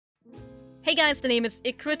Hey guys, the name is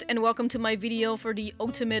Ikerot and welcome to my video for the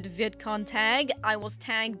Ultimate VidCon tag. I was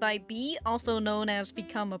tagged by B, also known as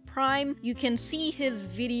Become a Prime. You can see his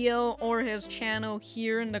video or his channel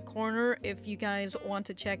here in the corner if you guys want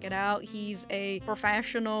to check it out. He's a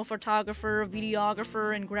professional photographer,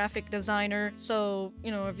 videographer, and graphic designer. So, you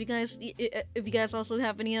know, if you guys also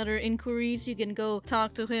have any other inquiries, you can go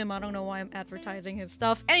talk to him. I don't know why I'm advertising his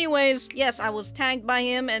stuff. Anyways, yes, I was tagged by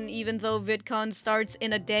him, and even though VidCon starts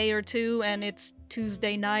in a day or two and it's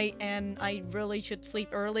Tuesday night and I really should sleep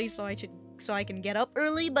early so I can get up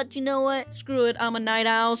early, but you know what? Screw it, I'm a night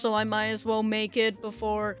owl, so I might as well make it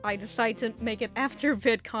before I decide to make it after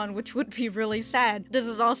VidCon, which would be really sad. This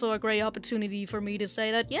is also a great opportunity for me to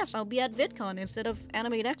say that yes, I'll be at VidCon instead of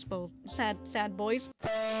Animate Expo. Sad boys.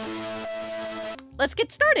 Let's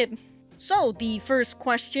get started! So, the first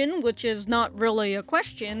question, which is not really a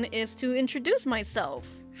question, is to introduce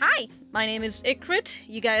myself. Hi, my name is Ikerot.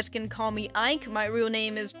 You guys can call me Ike. My real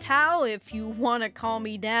name is Tao if you want to call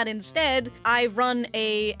me that instead. I run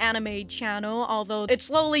a anime channel, although it's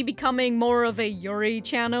slowly becoming more of a Yuri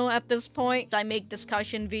channel at this point. I make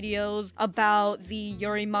discussion videos about the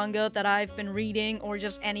Yuri manga that I've been reading, or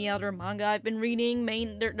just any other manga I've been reading.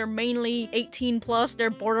 They're mainly 18+, they're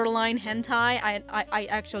borderline hentai. I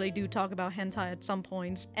actually do talk about hentai at some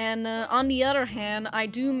points. And on the other hand, I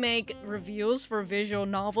do make reviews for visual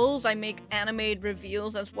novels. I make animated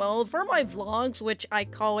reviews as well for my vlogs, which I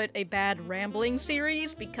call it a bad rambling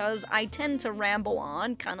series because I tend to ramble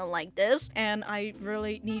on, kind of like this, and I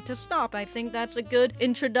really need to stop. I think that's a good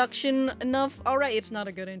introduction enough. Alright, it's not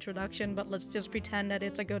a good introduction, but let's just pretend that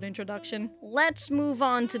it's a good introduction. Let's move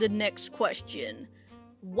on to the next question.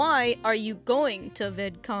 Why are you going to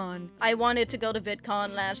VidCon? I wanted to go to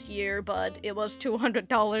VidCon last year, but it was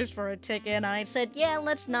 $200 for a ticket, and I said, yeah,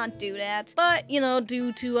 let's not do that. But, you know,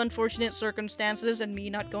 due to unfortunate circumstances and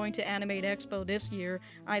me not going to Animate Expo this year,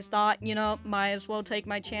 I thought, you know, might as well take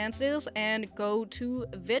my chances and go to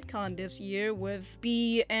VidCon this year with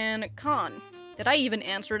B and Con. Did I even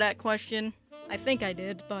answer that question? I think I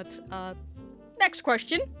did, but, next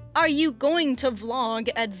question. Are you going to vlog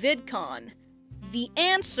at VidCon? The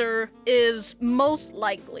answer is most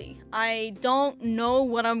likely. I don't know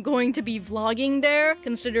what I'm going to be vlogging there.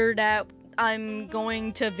 Consider that I'm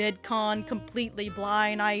going to VidCon completely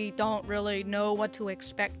blind. I don't really know what to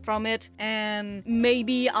expect from it, and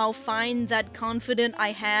maybe I'll find that confidence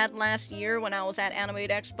I had last year when I was at Animate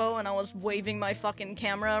Expo and I was waving my fucking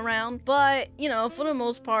camera around. But, you know, for the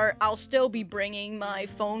most part, I'll still be bringing my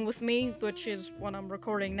phone with me, which is what I'm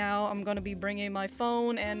recording now. I'm gonna be bringing my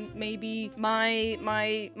phone and maybe my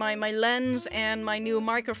lens and my new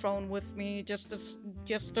microphone with me just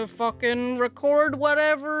to fucking record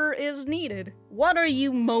whatever is needed. What are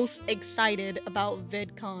you most excited about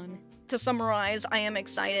VidCon? To summarize, I am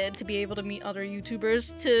excited to be able to meet other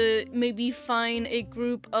YouTubers, to maybe find a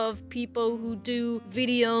group of people who do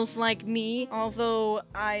videos like me, although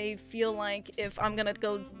I feel like if I'm gonna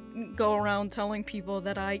go around telling people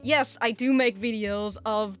that I do make videos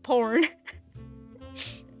of porn.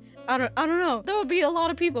 I don't know. There would be a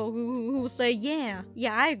lot of people who will say, yeah,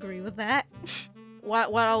 I agree with that.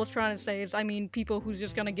 What I was trying to say is, I mean, people who's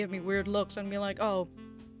just gonna give me weird looks and be like, oh,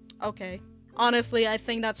 okay. Honestly, I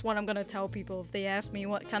think that's what I'm gonna tell people if they ask me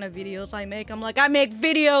what kind of videos I make. I'm like, I make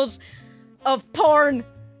videos of porn!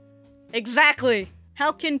 Exactly!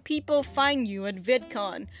 How can people find you at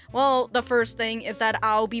VidCon? Well, the first thing is that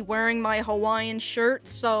I'll be wearing my Hawaiian shirt,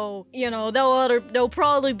 so, you know, there'll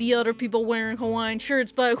probably be other people wearing Hawaiian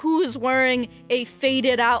shirts, but who is wearing a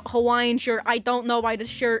faded out Hawaiian shirt? I don't know why this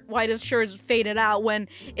shirt is faded out when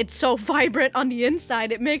it's so vibrant on the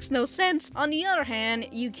inside. It makes no sense. On the other hand,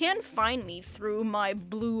 you can find me through my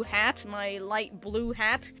blue hat, my light blue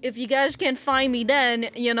hat. If you guys can't find me then,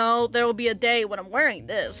 you know, there will be a day when I'm wearing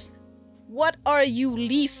this. What are you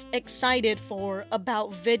least excited for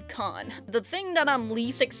about VidCon? The thing that I'm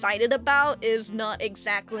least excited about is not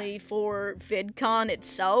exactly for VidCon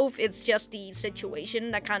itself, it's just the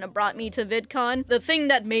situation that kind of brought me to VidCon. The thing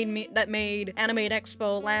that made Animate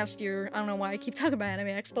Expo last year, I don't know why I keep talking about Anime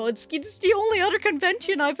Expo, it's the only other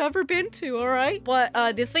convention I've ever been to, alright? But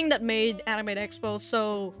the thing that made Animate Expo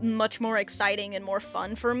so much more exciting and more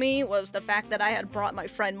fun for me was the fact that I had brought my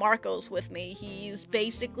friend Marcos with me. He's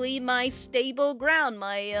basically my stable ground,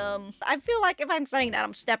 I feel like if I'm saying that,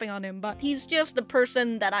 I'm stepping on him, but he's just the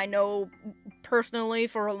person that I know personally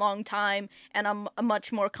for a long time, and I'm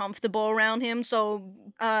much more comfortable around him, so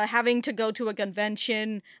having to go to a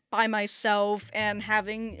convention by myself and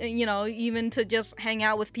having, even to just hang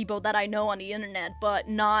out with people that I know on the internet but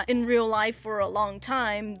not in real life for a long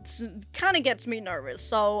time kind of gets me nervous.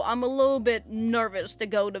 So I'm a little bit nervous to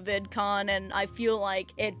go to VidCon, and I feel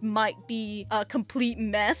like it might be a complete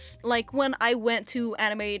mess. Like when I went to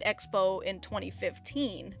Animated Expo in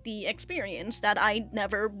 2015, the experience that I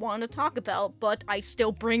never want to talk about, but I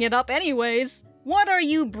still bring it up anyways. What are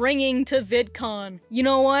you bringing to VidCon? You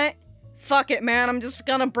know what? Fuck it, man. I'm just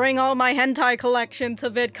gonna bring all my hentai collection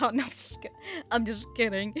to VidCon. No, I'm just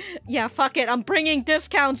kidding. Yeah, fuck it. I'm bringing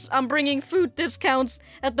discounts. I'm bringing food discounts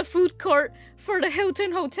at the food court for the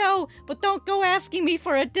Hilton Hotel. But don't go asking me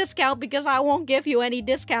for a discount because I won't give you any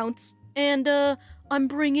discounts. And, I'm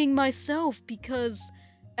bringing myself because,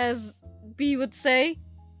 as B would say,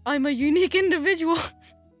 I'm a unique individual.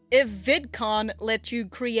 If VidCon let you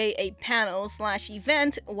create a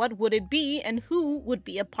panel/event, what would it be and who would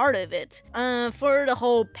be a part of it? For the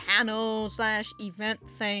whole panel/event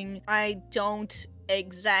thing, I don't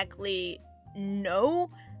exactly know.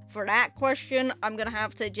 For that question, I'm gonna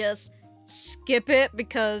have to just skip it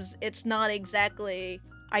because it's not exactly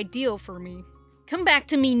ideal for me. Come back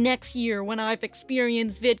to me next year when I've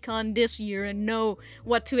experienced VidCon this year and know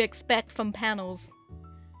what to expect from panels.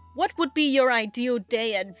 What would be your ideal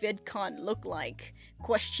day at VidCon look like?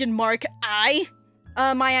 I?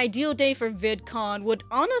 My ideal day for VidCon would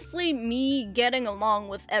honestly me getting along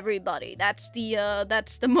with everybody. That's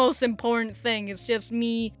the most important thing. It's just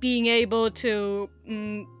me being able to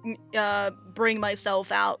bring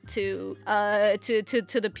myself out to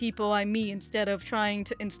the people I meet instead of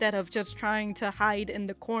just trying to hide in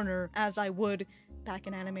the corner as I would back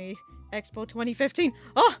in Anime Expo 2015.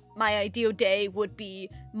 Oh, my ideal day would be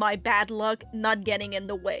my bad luck not getting in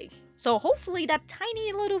the way. So hopefully that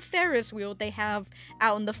tiny little Ferris wheel they have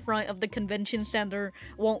out in the front of the convention center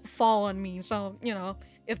won't fall on me. So,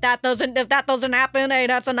 if that doesn't happen, hey,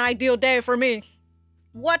 that's an ideal day for me.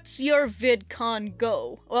 What's your VidCon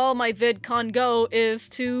go? Well, my VidCon go is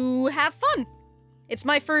to have fun. It's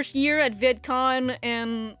my first year at VidCon,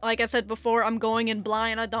 and like I said before, I'm going in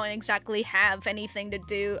blind. I don't exactly have anything to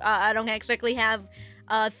do. I don't exactly have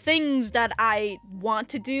things that I want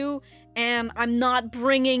to do, and I'm not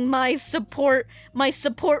bringing my support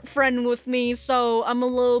friend with me, so I'm a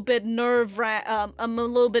little bit nervous.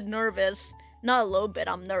 Not a little bit,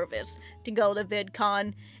 I'm nervous to go to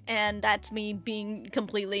VidCon, and that's me being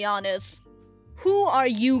completely honest. Who are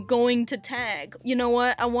you going to tag? You know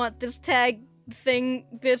what? I want this tag thing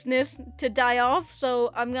business to die off,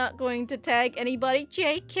 so I'm not going to tag anybody.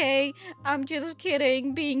 JK, I'm just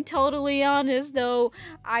kidding. Being totally honest though,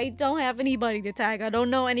 I don't have anybody to tag. I don't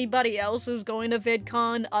know anybody else who's going to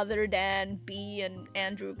VidCon other than B and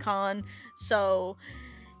Andrew Con. So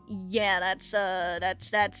yeah, that's that.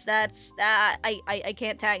 I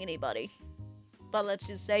can't tag anybody. But let's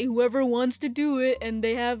just say whoever wants to do it and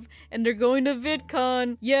they're going to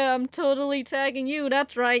VidCon, yeah, I'm totally tagging you.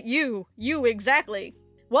 That's right, you exactly.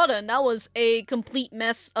 Well then, that was a complete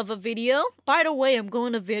mess of a video. By the way, I'm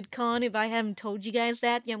going to VidCon. If I haven't told you guys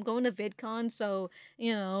that, yeah, I'm going to VidCon. So,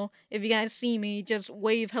 if you guys see me, just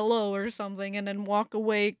wave hello or something and then walk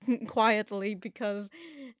away quietly because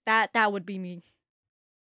that would be me.